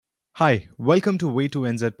Hi, welcome to Way to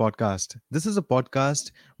NZ podcast. This is a podcast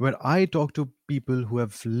where I talk to people who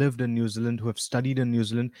have lived in New Zealand, who have studied in New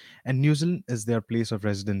Zealand, and New Zealand is their place of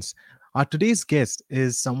residence. Our today's guest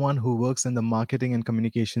is someone who works in the marketing and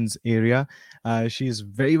communications area. She is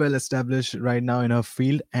very well established right now in her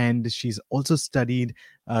field, and she's also studied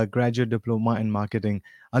a graduate diploma in marketing.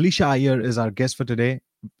 Alicia Iyer is our guest for today.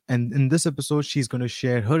 And in this episode, she's going to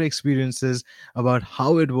share her experiences about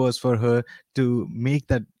how it was for her to make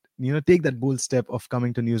that take that bold step of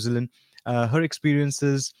coming to New Zealand, her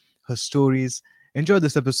experiences, her stories. Enjoy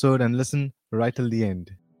this episode and listen right till the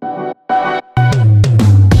end.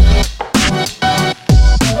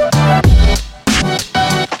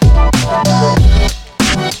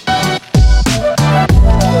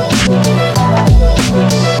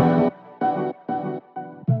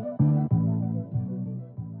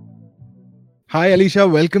 Hi, Alicia.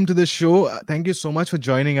 Welcome to the show. Thank you so much for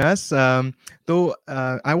joining us. I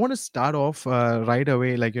want to start off right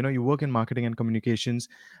away. You work in marketing and communications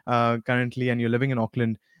currently, and you're living in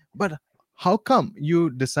Auckland. But how come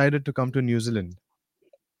you decided to come to New Zealand?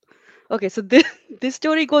 Okay, so this, this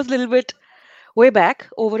story goes a little bit way back,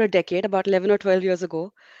 over a decade, about 11 or 12 years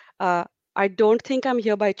ago. Uh, I don't think I'm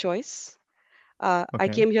here by choice. I Okay.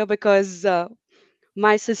 came here because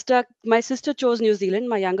my sister chose New Zealand.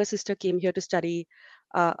 My younger sister came here to study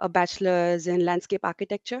a bachelor's in landscape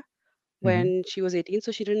architecture Hmm. when she was 18.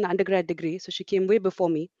 So she did an undergrad degree. So she came way before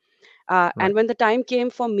me. And Right. when the time came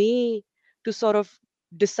for me to sort of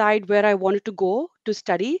decide where I wanted to go to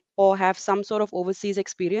study or have some sort of overseas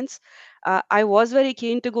experience, I was very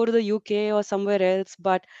keen to go to the UK or somewhere else,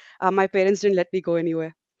 but my parents didn't let me go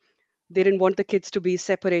anywhere. They didn't want the kids to be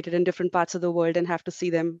separated in different parts of the world and have to see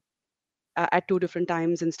them at two different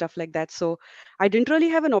times and stuff like that. So I didn't really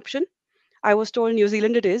have an option. I was told New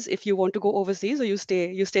Zealand it is if you want to go overseas, or you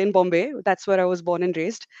stay in Bombay. That's where I was born and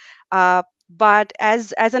raised. But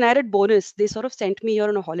as an added bonus, they sort of sent me here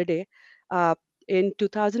on a holiday uh, in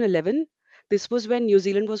 2011. This was when New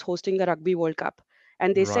Zealand was hosting the Rugby World Cup,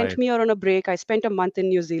 and they sent Right. me here on a break. I spent a month in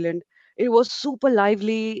New Zealand. It was super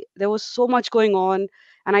lively. There was so much going on,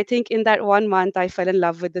 and I think in that 1 month, I fell in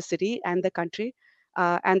love with the city and the country.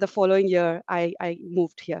 And the following year, I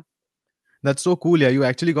moved here. That's so cool. Yeah, you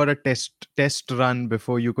actually got a test run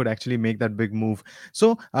before you could actually make that big move.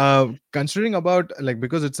 So, considering about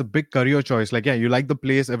because it's a big career choice. Like, yeah, you like the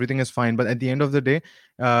place, everything is fine, but at the end of the day,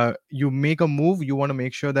 you make a move. You want to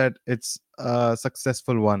make sure that it's a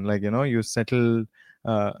successful one. You settle.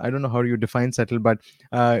 I don't know how you define settle, but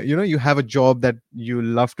you have a job that you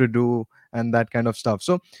love to do and that kind of stuff.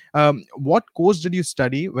 So, what course did you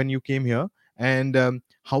study when you came here? And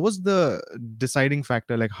how was the deciding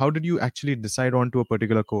factor? Like, how did you actually decide on to a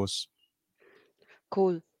particular course?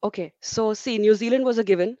 Cool. Okay. So, see, New Zealand was a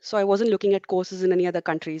given. So, I wasn't looking at courses in any other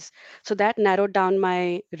countries. So, that narrowed down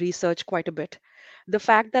my research quite a bit. The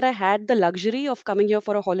fact that I had the luxury of coming here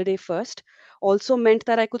for a holiday first also meant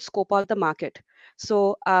that I could scope out the market.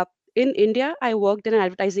 So, in India, I worked in an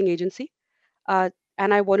advertising agency, uh,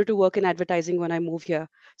 and I wanted to work in advertising when I moved here.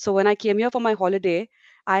 So, when I came here for my holiday,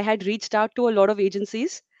 I had reached out to a lot of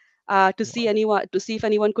agencies to see if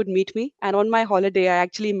anyone could meet me. And on my holiday, I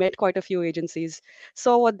actually met quite a few agencies,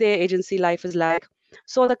 saw what their agency life is like,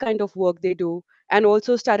 saw the kind of work they do, and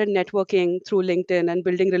also started networking through LinkedIn and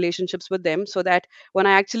building relationships with them so that when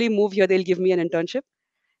I actually move here, they'll give me an internship.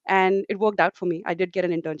 And it worked out for me. I did get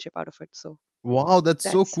an internship out of it. So Wow, that's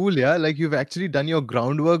so that's cool. Yeah. Like you've actually done your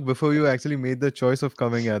groundwork before you actually made the choice of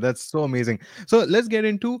coming here. That's so amazing. So let's get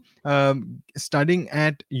into studying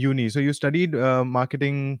at uni. So you studied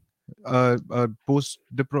marketing,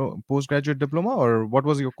 postgraduate diploma, or what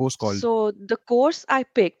was your course called? so the course I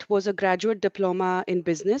picked was a graduate diploma in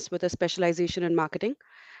business with a specialization in marketing.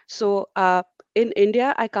 So in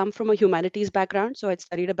India, I come from a humanities background, so I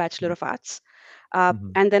studied a Bachelor of Arts.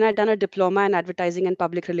 Mhm. And then I'd done a diploma in advertising and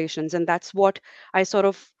public relations. And that's what I sort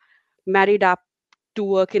of married up to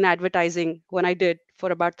work in advertising when I did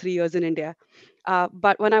for about 3 years in India.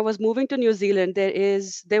 But when I was moving to New Zealand,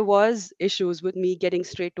 there was issues with me getting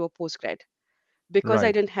straight to a postgrad because I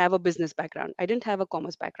Right. didn't have a business background. I didn't have a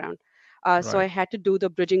commerce background. So I Right. had to do the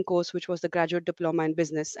bridging course, which was the graduate diploma in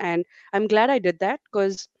business. And I'm glad I did that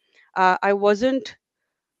because I wasn't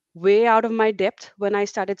way out of my depth when I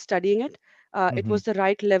started studying it. It Hmm. was the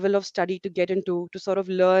right level of study to get into to sort of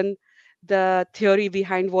learn the theory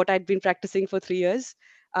behind what I'd been practicing for 3 years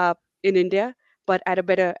uh, in India, but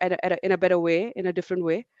in a better way, in a different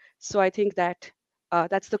way. So I think that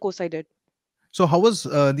that's the course I did. So, how was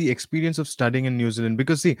the experience of studying in New Zealand?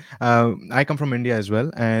 Because, see, I come from India as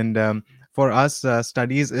well, and For us,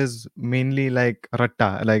 studies is mainly like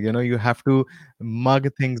ratta, like you have to mug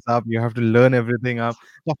things up, you have to learn everything up.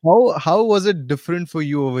 So how was it different for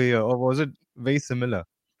you over here, or was it very similar?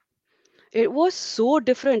 It was so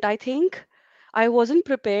different. I think I wasn't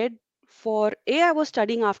prepared for I was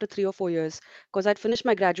studying after 3 or 4 years because I'd finished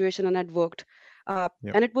my graduation and I'd worked. Yeah.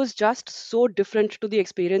 And it was just so different to the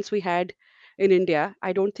experience we had in India.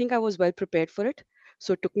 I don't think I was well prepared for it.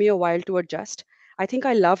 So it took me a while to adjust. I think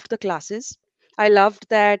I loved the classes. I loved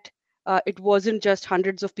that it wasn't just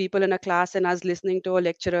hundreds of people in a class and us listening to a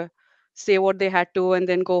lecturer say what they had to and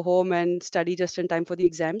then go home and study just in time for the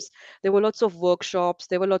exams. There were lots of workshops,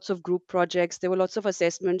 there were lots of group projects, there were lots of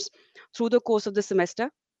assessments through the course of the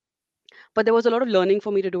semester. But there was a lot of learning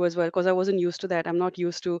for me to do as well because I wasn't used to that. I'm not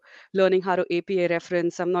used to learning how to APA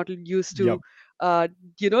reference. I'm not used to, Yep. uh,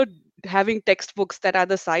 you know, having textbooks that are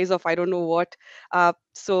the size of I don't know what.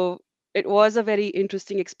 So it was a very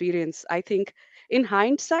interesting experience. I think in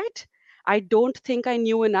hindsight, I don't think I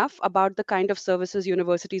knew enough about the kind of services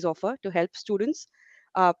universities offer to help students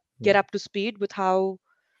uh, Yeah. get up to speed with how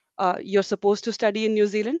you're supposed to study in New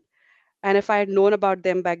Zealand. And if I had known about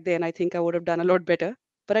them back then, I think I would have done a lot better.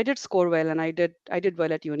 But I did score well, and I did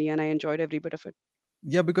well at uni, and I enjoyed every bit of it.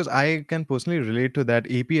 Yeah, because I can personally relate to that.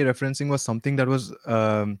 APA referencing was something that was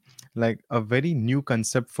like a very new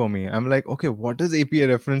concept for me. I'm like, okay, what is APA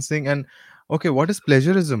referencing, and okay, what is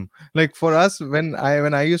plagiarism? Like for us, when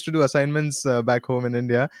I used to do assignments back home in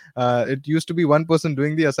India, it used to be one person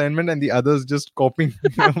doing the assignment and the others just copying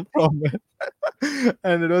from it.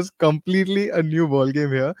 And it was completely a new ball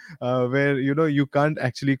game here, where you can't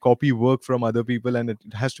actually copy work from other people, and it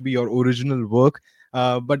has to be your original work.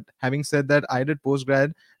 But having said that, I did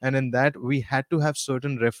postgrad, and in that we had to have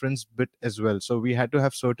certain reference bit as well. So we had to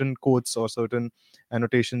have certain quotes or certain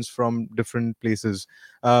annotations from different places.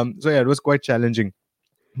 So yeah, it was quite challenging.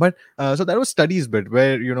 But so that was studies bit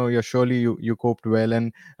where you're surely you coped well.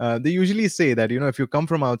 And they usually say that if you come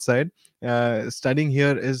from outside, studying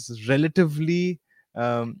here is relatively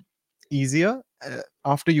easier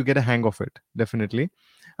after you get a hang of it, definitely.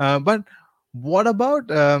 But what about,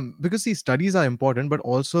 because see, studies are important, but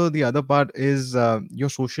also the other part is your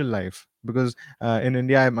social life, because in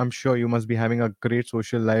India, I'm sure you must be having a great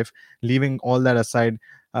social life. Leaving all that aside,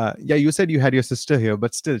 yeah, you said you had your sister here,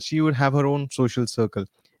 but still she would have her own social circle.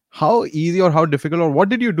 How easy or how difficult, or what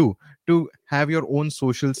did you do to have your own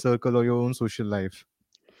social circle or your own social life?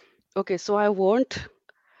 Okay, so I won't.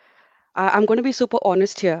 I'm going to be super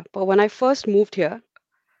honest here. But when I first moved here,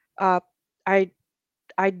 uh, I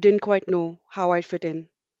I didn't quite know how I fit in.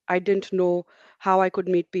 I didn't know how I could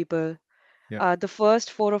meet people. Yeah. The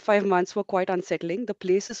first 4 or 5 months were quite unsettling. The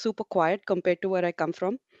place is super quiet compared to where I come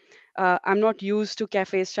from. I'm not used to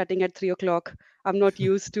cafes shutting at 3 o'clock. I'm not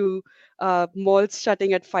used to malls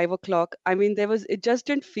shutting at 5 o'clock. I mean, it just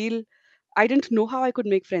didn't feel, I didn't know how I could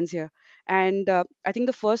make friends here. And I think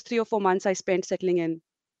the first 3 or 4 months I spent settling in.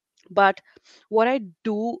 But what I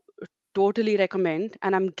do totally recommend,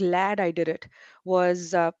 and I'm glad I did it,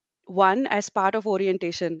 was one, as part of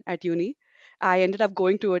orientation at uni. I ended up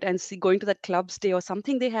going to it and going to that clubs day or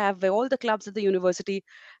something they have where all the clubs at the university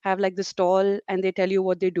have like the stall and they tell you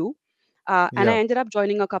what they do. And I Yeah. ended up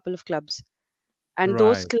joining a couple of clubs. And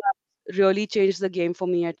those Right. clubs really changed the game for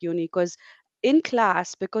me at uni because in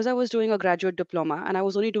class, because I was doing a graduate diploma and I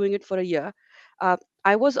was only doing it for a year, uh,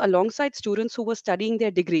 I was alongside students who were studying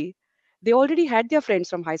their degree. They already had their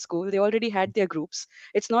friends from high school, they already had their groups.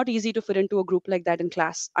 It's not easy to fit into a group like that in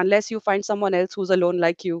class unless you find someone else who's alone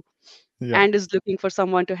like you Yeah. and is looking for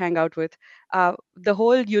someone to hang out with. The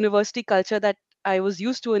whole university culture that I was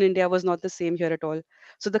used to in India was not the same here at all.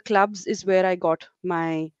 So the clubs is where I got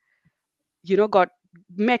my, got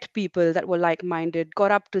met people that were like minded,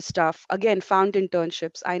 got up to stuff, again found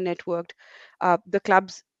internships, I networked. The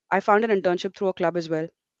clubs, I found an internship through a club as well,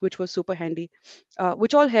 which was super handy,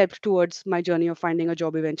 which all helped towards my journey of finding a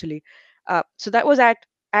job eventually. So that was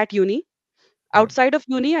at uni. Yeah. Outside of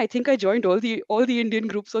uni, I think I joined all the Indian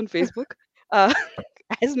groups on Facebook, uh,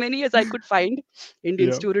 as many as I could find. Indian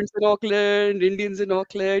Yeah. students in Auckland, Indians in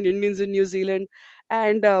Auckland, Indians in New Zealand,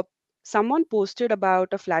 and someone posted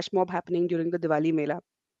about a flash mob happening during the Diwali Mela,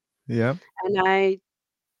 Yeah. and I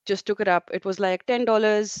just took it up. It was like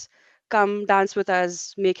 $10, come dance with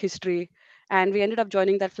us, make history. And we ended up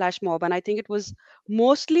joining that flash mob. And I think it was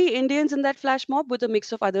mostly Indians in that flash mob with a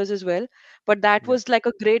mix of others as well. But that Yeah. was like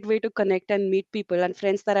a great way to connect and meet people and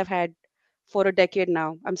friends that I've had for a decade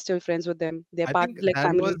now. I'm still friends with them. They're I part think like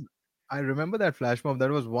that was, family. I remember that flash mob. That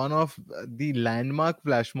was one of the landmark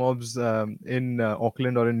flash mobs in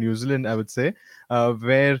Auckland or in New Zealand, I would say,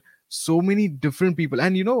 where so many different people.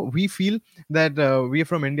 And we feel that we are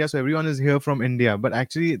from India, so everyone is here from India, but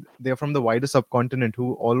actually they're from the wider subcontinent,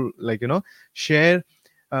 who all, like, share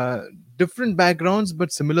uh, different backgrounds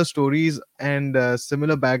but similar stories, and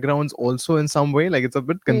similar backgrounds also in some way. Like, it's a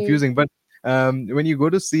bit Mm, confusing, but when you go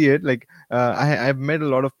to see it, like, I've met a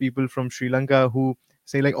lot of people from Sri Lanka who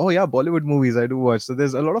say, like, oh yeah, Bollywood movies I do watch. So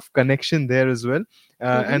there's a lot of connection there as well.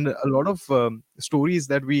 mm-hmm, And a lot of stories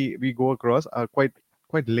that we go across are quite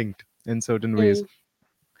linked in certain ways. mm.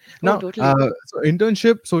 Oh, Now, totally. so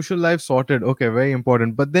internship, social life sorted. Okay, very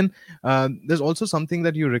important. But then there's also something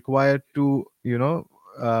that you require to,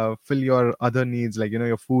 fill your other needs, like,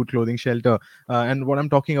 your food, clothing, shelter. And what I'm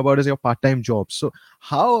talking about is your part-time jobs. So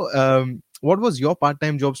what was your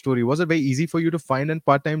part-time job story? Was it very easy for you to find a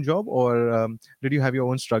part-time job, or did you have your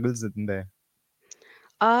own struggles in there?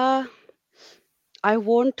 Uh, I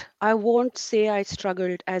won't say I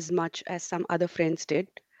struggled as much as some other friends did,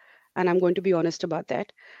 and I'm going to be honest about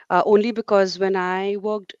that. Only because when I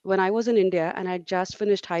was in India and I just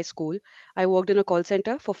finished high school, I worked in a call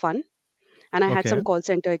center for fun, and I had some Okay. call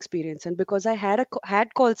center experience. And because I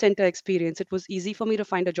had call center experience, it was easy for me to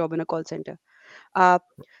find a job in a call center. Uh,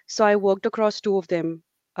 so I worked across two of them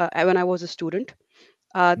when I was a student.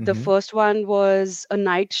 The Mm-hmm. first one was a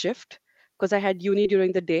night shift because I had uni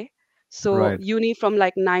during the day. So Right. uni from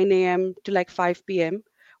like 9 a.m. to like 5 p.m.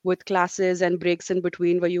 with classes and breaks in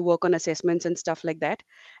between where you work on assessments and stuff like that.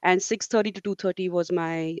 And 6:30 to 2:30 was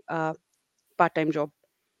my part-time job.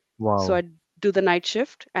 So Wow. I'd do the night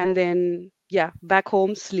shift and then yeah, back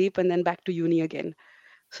home, sleep, and then back to uni again.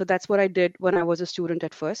 So that's what I did when I was a student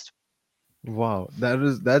at first. Wow,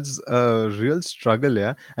 that's a real struggle,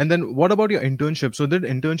 yeah. And then what about your internship? So did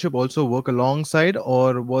internship also work alongside,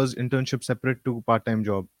 or was internship separate to part-time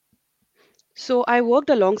job? So I worked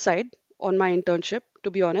alongside on my internship,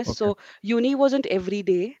 to be honest. Okay. So uni wasn't every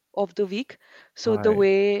day of the week. So the Right.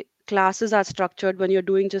 way classes are structured when you're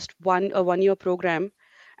doing just a 1 year program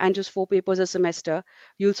and just 4 papers a semester,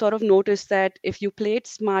 you'll sort of notice that if you play it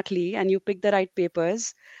smartly and you pick the right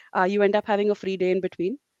papers, you end up having a free day in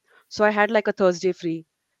between. So I had like a Thursday free.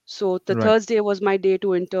 So the Right. Thursday was my day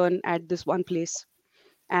to intern at this one place,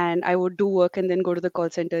 and I would do work and then go to the call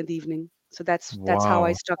center in the evening. So that's how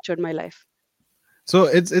I Wow. structured my life. So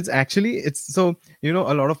it's actually, it's so, a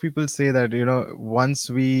lot of people say that, once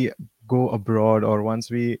we go abroad, or once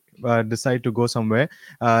we decide to go somewhere,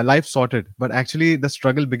 life sorted. But actually the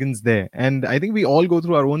struggle begins there, and I think we all go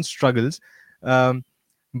through our own struggles. um,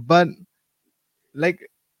 but, like,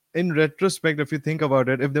 in retrospect, if you think about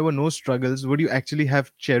it, if there were no struggles, would you actually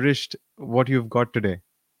have cherished what you've got today,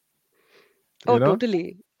 Oh, you know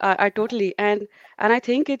totally. I totally and I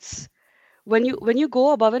think it's when you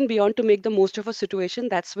go above and beyond to make the most of a situation,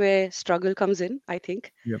 that's where struggle comes in, I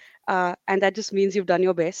think. Yep. And that just means you've done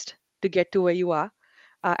your best to get to where you are,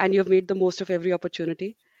 and you've made the most of every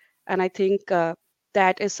opportunity. And I think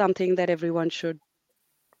that is something that everyone should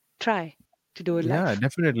try to do in Yeah, life.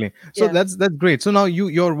 definitely. So Yeah. that's great. So now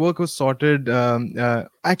your work was sorted.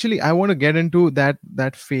 Actually, I want to get into that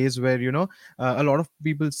phase where, a lot of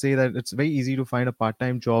people say that it's very easy to find a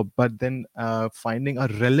part-time job, but then finding a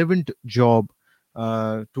relevant job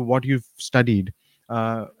to what you've studied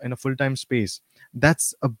in a full-time space,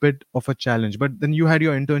 that's a bit of a challenge. But then you had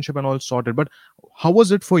your internship and all sorted. But how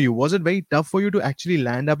was it for you? Was it very tough for you to actually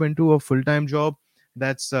land up into a full-time job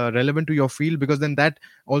that's relevant to your field? Because then that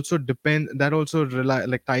also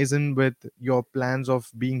like ties in with your plans of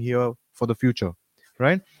being here for the future,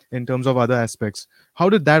 right? In terms of other aspects, how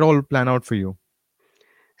did that all plan out for you?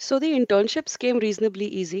 So the internships came reasonably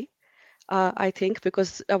easy, I think,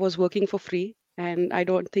 because I was working for free, and I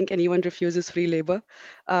don't think anyone refuses free labor.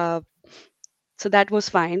 Uh, so that was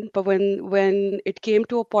fine. But when it came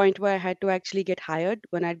to a point where I had to actually get hired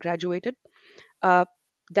when I graduated, uh,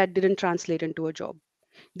 that didn't translate into a job.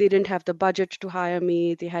 They didn't have the budget to hire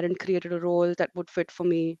me. They hadn't created a role that would fit for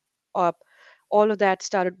me. Uh, all of that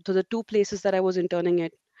started. So the two places that I was interning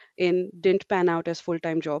in didn't pan out as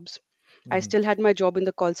full-time jobs. I Mhm. still had my job in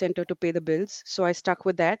the call center to pay the bills, so I stuck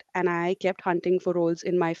with that and I kept hunting for roles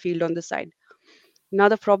in my field on the side. Now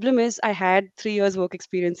the problem is I had 3 years work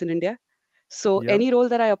experience in India. So Yeah. any role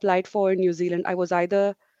that I applied for in New Zealand, I was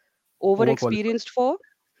either over Overqualified. experienced for,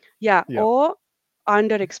 yeah, Yeah. or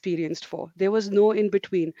under experienced for. There was no in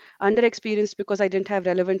between. Under experienced because I didn't have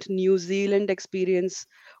relevant New Zealand experience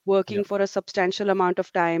Yeah. working for a substantial amount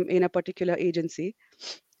of time in a particular agency.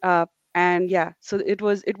 Uh, and yeah, so it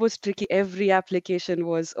was tricky. Every application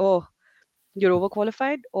was, oh, you're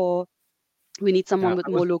overqualified, or we need Yeah, someone with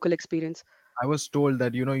more local experience. I was told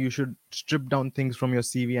that, you should strip down things from your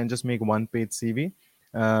CV and just make one page CV.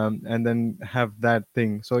 and then have that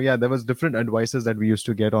thing. So yeah, there was different advices that we used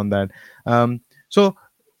to get on that. So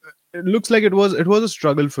it looks like it was a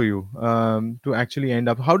struggle for you to actually end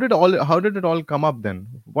up. How did it all come up then?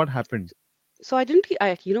 What happened? So I didn't,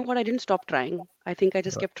 you know what? I didn't stop trying. I think I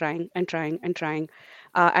just kept trying and trying and trying.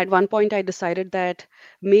 At one point, I decided that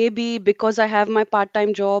maybe because I have my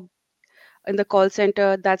part-time job in the call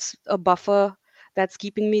center, that's a buffer that's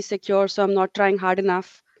keeping me secure. So I'm not trying hard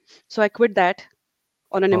enough. So I quit that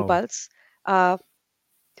on an Wow. impulse. Uh,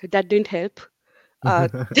 that didn't help. Uh,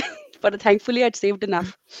 but thankfully, I'd saved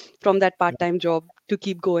enough from that part-time job to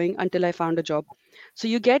keep going until I found a job. So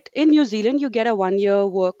you get in New Zealand, you get a 1 year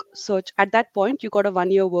work search. At that point, you got a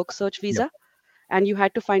 1 year work search Yep. visa, and you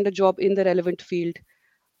had to find a job in the relevant field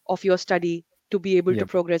of your study to be able to Yep.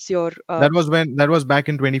 progress your That was back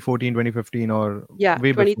in 2014, 2015, or yeah,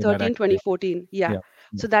 way before that 2013, actually. 2014. Yeah. Yeah.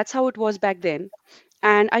 Yeah. So that's how it was back then.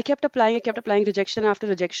 And I kept applying rejection after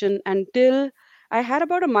rejection until I had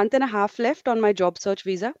about a month and a half left on my job search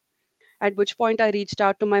visa. At which point I reached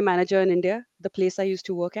out to my manager in India, the place I used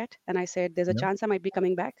to work at, and I said, "There's a Yeah. chance I might be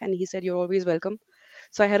coming back." And he said, "You're always welcome."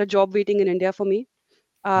 So I had a job waiting in India for me.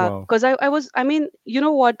 Wow. Because I was, I mean, you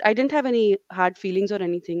know what? I didn't have any hard feelings or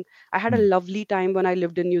anything. I had a Hmm. lovely time when I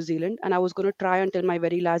lived in New Zealand, and I was going to try until my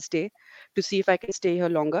very last day to see if I can stay here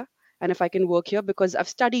longer and if I can work here because I've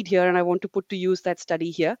studied here and I want to put to use that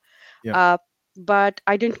study here. Yep. Uh, but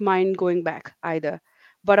I didn't mind going back either.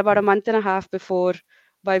 But about a month and a half before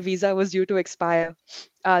my visa was due to expire,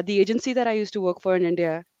 the agency that I used to work for in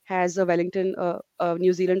India has a a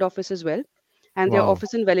New Zealand office as well. And their Wow.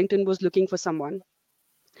 office in Wellington was looking for someone.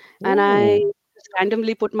 And I Oh. just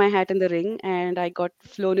randomly put my hat in the ring and I got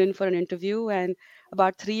flown in for an interview. And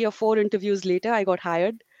about 3 or 4 interviews later, I got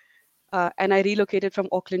hired. And I relocated from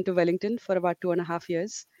Auckland to Wellington for about 2.5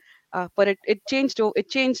 years. But it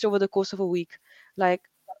changed over the course of a week. Like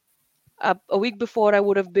a week before, I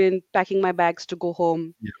would have been packing my bags to go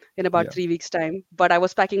home Yeah. in about Yeah. 3 weeks' time. But I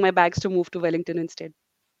was packing my bags to move to Wellington instead.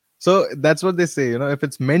 So that's what they say, if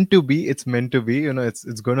it's meant to be, it's meant to be,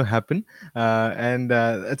 it's going to happen. And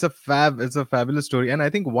it's a fabulous story. And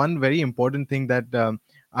I think one very important thing that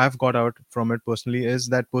I've got out from it personally is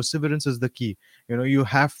that perseverance is the key. You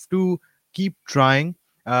have to keep trying.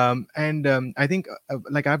 And I think,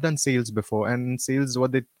 like, I've done sales before, and in sales,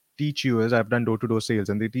 what they teach you is, I've done door-to-door sales,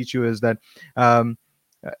 and they teach you is that, um,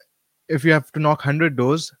 uh, if you have to knock 100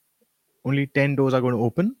 doors, only 10 doors are going to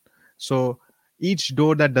open. So each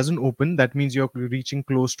door that doesn't open, that means you're reaching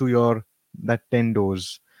close to your that 10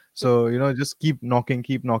 doors. So just keep knocking.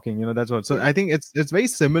 That's what. So Yeah. I think it's very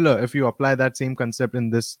similar if you apply that same concept in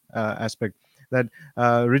this aspect, that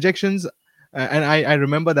rejections. And I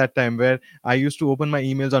remember that time where I used to open my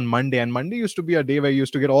emails on Monday, and Monday used to be a day where you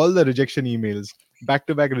used to get all the rejection emails, back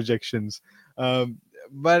to back rejections. um,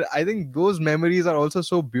 but I think those memories are also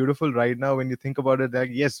so beautiful right now when you think about it. That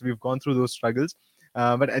yes, we've gone through those struggles,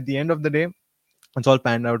 but at the end of the day, it's all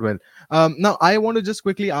panned out well. Now, I want to just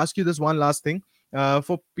quickly ask you this one last thing.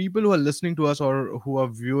 For people who are listening to us or who are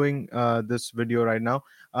viewing this video right now,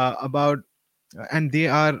 about and they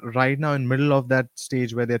are right now in middle of that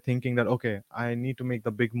stage where they're thinking that, okay, I need to make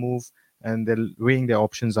the big move, and they're weighing their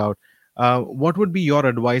options out. What would be your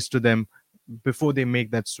advice to them before they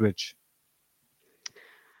make that switch?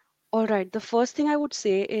 All right. The first thing I would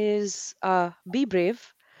say is be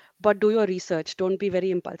brave, but do your research. Don't be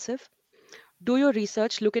very impulsive. Do your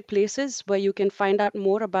research. Look at places where you can find out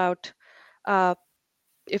more about. Uh,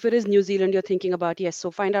 if it is New Zealand you're thinking about, yes.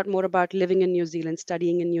 So find out more about living in New Zealand,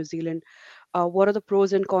 studying in New Zealand. What are the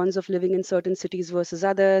pros and cons of living in certain cities versus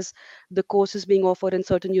others? The courses being offered in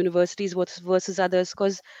certain universities versus others,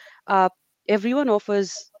 because uh, everyone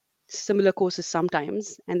offers similar courses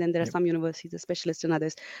sometimes, and then there are Yep. some universities, are specialists in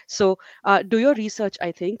others. So do your research.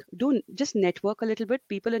 I think just network a little bit.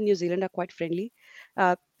 People in New Zealand are quite friendly.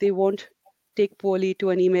 They won't take poorly to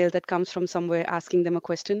an email that comes from somewhere asking them a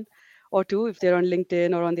question or two if they're on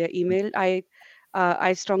LinkedIn or on their email.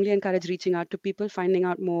 I strongly encourage reaching out to people, finding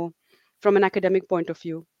out more from an academic point of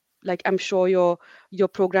view. Like I'm sure your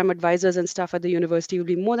program advisors and stuff at the university will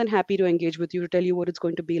be more than happy to engage with you to tell you what it's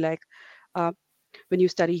going to be like uh, when you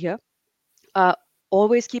study here. Uh,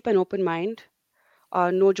 Always keep an open mind.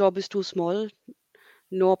 No job is too small.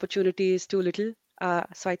 No opportunity is too little.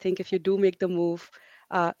 So I think if you do make the move,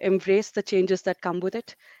 embrace the changes that come with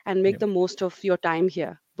it and make Yep. the most of your time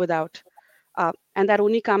here without. And that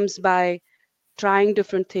only comes by trying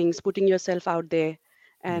different things, putting yourself out there,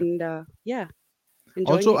 Yep. and yeah,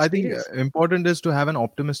 enjoying the Also, I think experience. important is to have an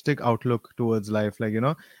optimistic outlook towards life. Like,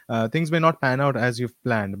 things may not pan out as you've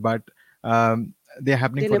planned, but they're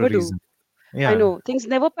happening They for a never do. reason. I Yeah. know things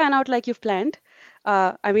never pan out like you've planned,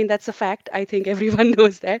 I mean, that's a fact. I think everyone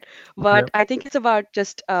knows that. Yeah. But I think it's about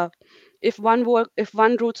just if one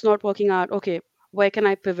route's not working out, okay, where can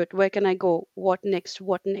I pivot? Where can I go? What next?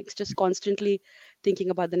 What next? Just constantly thinking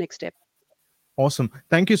about the next step. Awesome.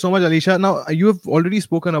 Thank you so much, Alicia. Now, you have already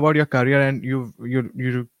spoken about your career, and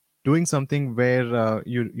you're doing something where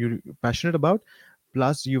you're passionate about.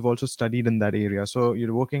 Plus, you've also studied in that area, so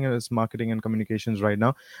you're working as marketing and communications right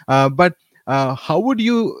now. But how would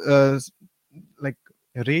you like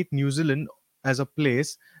rate New Zealand as a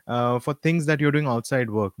place for things that you're doing outside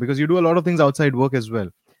work? Because you do a lot of things outside work as well.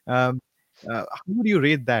 Um, how would you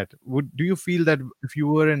rate that? Would Do you feel that if you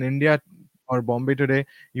were in India or Bombay today,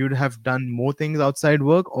 you'd have done more things outside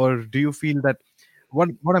work, or do you feel that what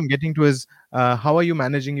I'm getting to is how are you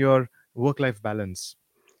managing your work life balance?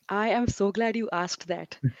 I am so glad you asked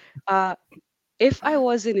that. Uh, if I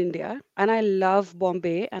was in India, and I love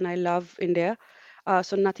Bombay and I love India,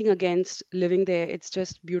 so nothing against living there, it's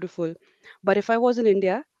just beautiful. But if I was in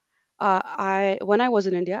India, I when I was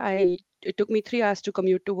in India, I it took me 3 hours to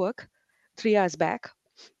commute to work, 3 hours back,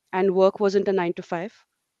 and work wasn't a 9 to 5.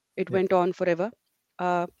 It Yeah, went on forever.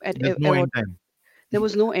 there's no end time. There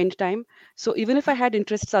was no end time. So even if I had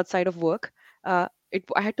interests outside of work, I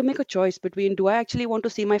had to make a choice between, do I actually want to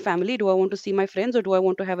see my family, do I want to see my friends, or do I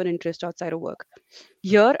want to have an interest outside of work?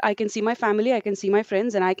 Here, I can see my family, I can see my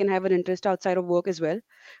friends, and I can have an interest outside of work as well,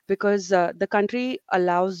 because the country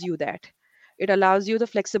allows you that. It allows you the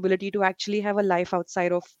flexibility to actually have a life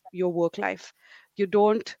outside of your work life. You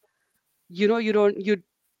don't, you don't,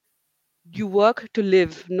 you work to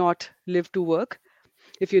live, not live to work,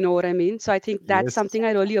 if you know what I mean. So I think that's Yes, something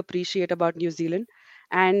I really appreciate about New Zealand.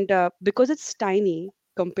 And because it's tiny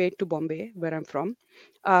compared to Bombay, where I'm from,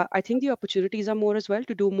 I think the opportunities are more as well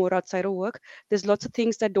to do more outside of work. There's lots of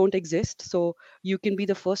things that don't exist. So you can be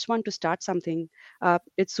the first one to start something.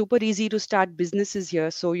 It's super easy to start businesses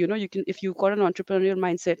here. So, you can, if you've got an entrepreneurial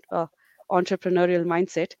mindset, uh,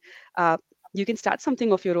 you can start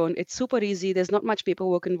something of your own. It's super easy. There's not much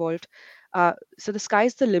paperwork involved. So the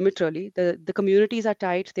sky's the limit, really. The communities are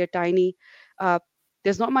tight, they're tiny. uh,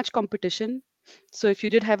 there's not much competition. So if you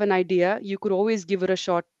did have an idea, you could always give it a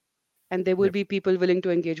shot, and there will yep. be people willing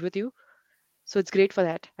to engage with you. So it's great for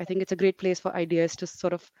that. I think it's a great place for ideas to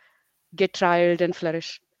sort of get trialed and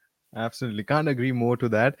flourish. Absolutely. Can't agree more to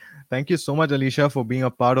that. Thank you so much, Alicia, for being a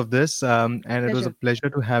part of this. And it was a Pleasure. pleasure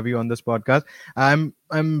to have you on this podcast. I'm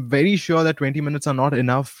very sure that 20 minutes are not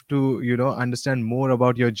enough to, understand more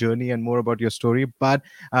about your journey and more about your story. But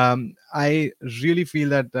I really feel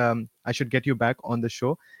that I should get you back on the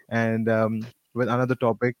show and with another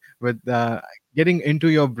topic, with getting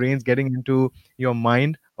into your brains, getting into your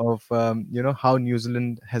mind of how New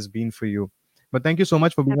Zealand has been for you. But thank you so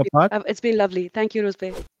much for being a Happy. part. It's been lovely. Thank you,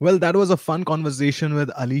 Rosbe. Well, that was a fun conversation with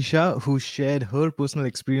Alicia, who shared her personal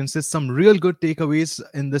experiences, some real good takeaways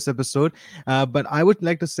in this episode. But I would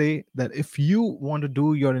like to say that if you want to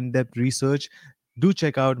do your in depth research, do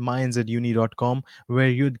check out minds@uni.com, where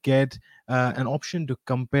you'd get an option to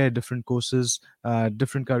compare different courses,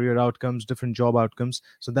 different career outcomes, different job outcomes.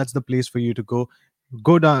 So that's the place for you to go.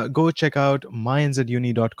 Go check out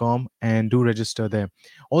minds@uni.com and do register there.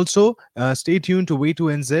 Also, stay tuned to Way to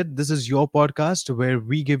NZ. This is your podcast where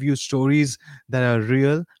we give you stories that are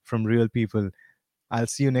real from real people. I'll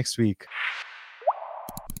see you next week.